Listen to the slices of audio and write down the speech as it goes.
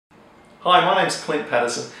Hi, my name's Clint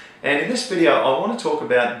Patterson, and in this video I want to talk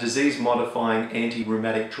about disease-modifying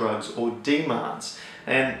anti-rheumatic drugs, or DMARDs.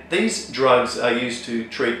 And these drugs are used to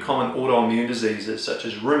treat common autoimmune diseases such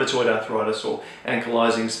as rheumatoid arthritis or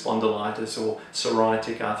ankylosing spondylitis or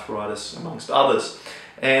psoriatic arthritis, amongst others.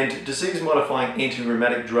 And disease-modifying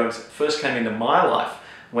anti-rheumatic drugs first came into my life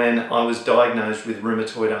when I was diagnosed with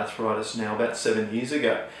rheumatoid arthritis now about 7 years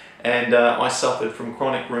ago. And I suffered from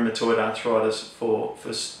chronic rheumatoid arthritis for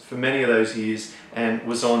many of those years and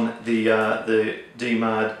was on the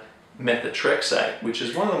DMARD Methotrexate, which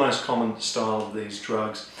is one of the most common style of these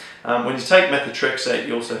drugs. When you take Methotrexate,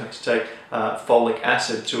 you also have to take folic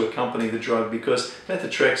acid to accompany the drug, because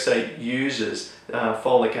Methotrexate uses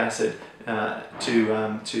folic acid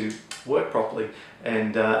to work properly,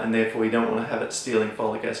 and therefore you don't want to have it stealing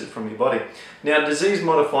folic acid from your body. Now,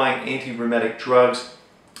 disease-modifying anti-rheumatic drugs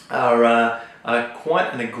are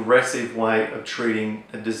quite an aggressive way of treating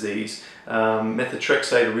a disease.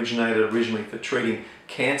 Methotrexate originated originally for treating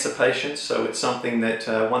cancer patients, so it's something that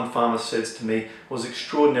one pharmacist says to me was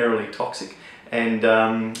extraordinarily toxic, and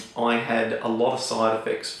I had a lot of side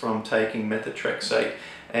effects from taking Methotrexate.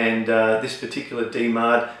 And this particular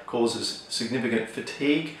DMARD causes significant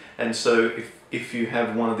fatigue, and so if you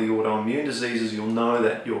have one of the autoimmune diseases, you'll know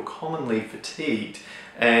that you're commonly fatigued,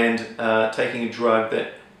 and taking a drug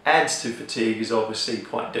that adds to fatigue is obviously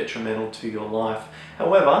quite detrimental to your life.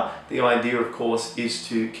 However, the idea, of course, is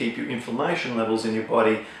to keep your inflammation levels in your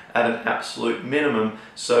body at an absolute minimum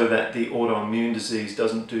so that the autoimmune disease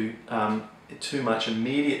doesn't do too much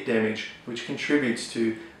immediate damage, which contributes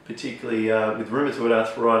to, particularly with rheumatoid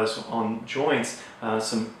arthritis on joints,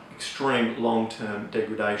 some extreme long-term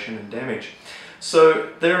degradation and damage. So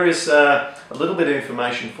there is a little bit of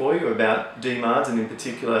information for you about DMARDs, and in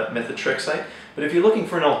particular Methotrexate. But if you're looking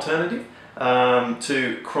for an alternative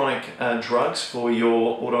to chronic drugs for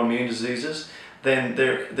your autoimmune diseases, then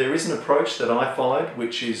there is an approach that I followed,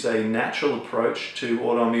 which is a natural approach to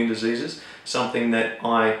autoimmune diseases, something that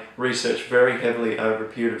I researched very heavily over a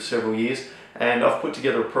period of several years. And I've put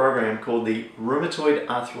together a program called the Rheumatoid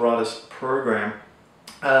Arthritis Program.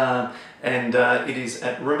 It is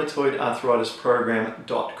at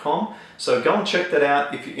rheumatoidarthritisprogram.com. So go and check that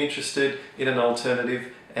out if you're interested in an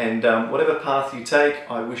alternative. And whatever path you take,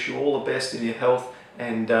 I wish you all the best in your health,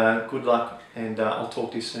 and good luck, and I'll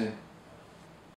talk to you soon.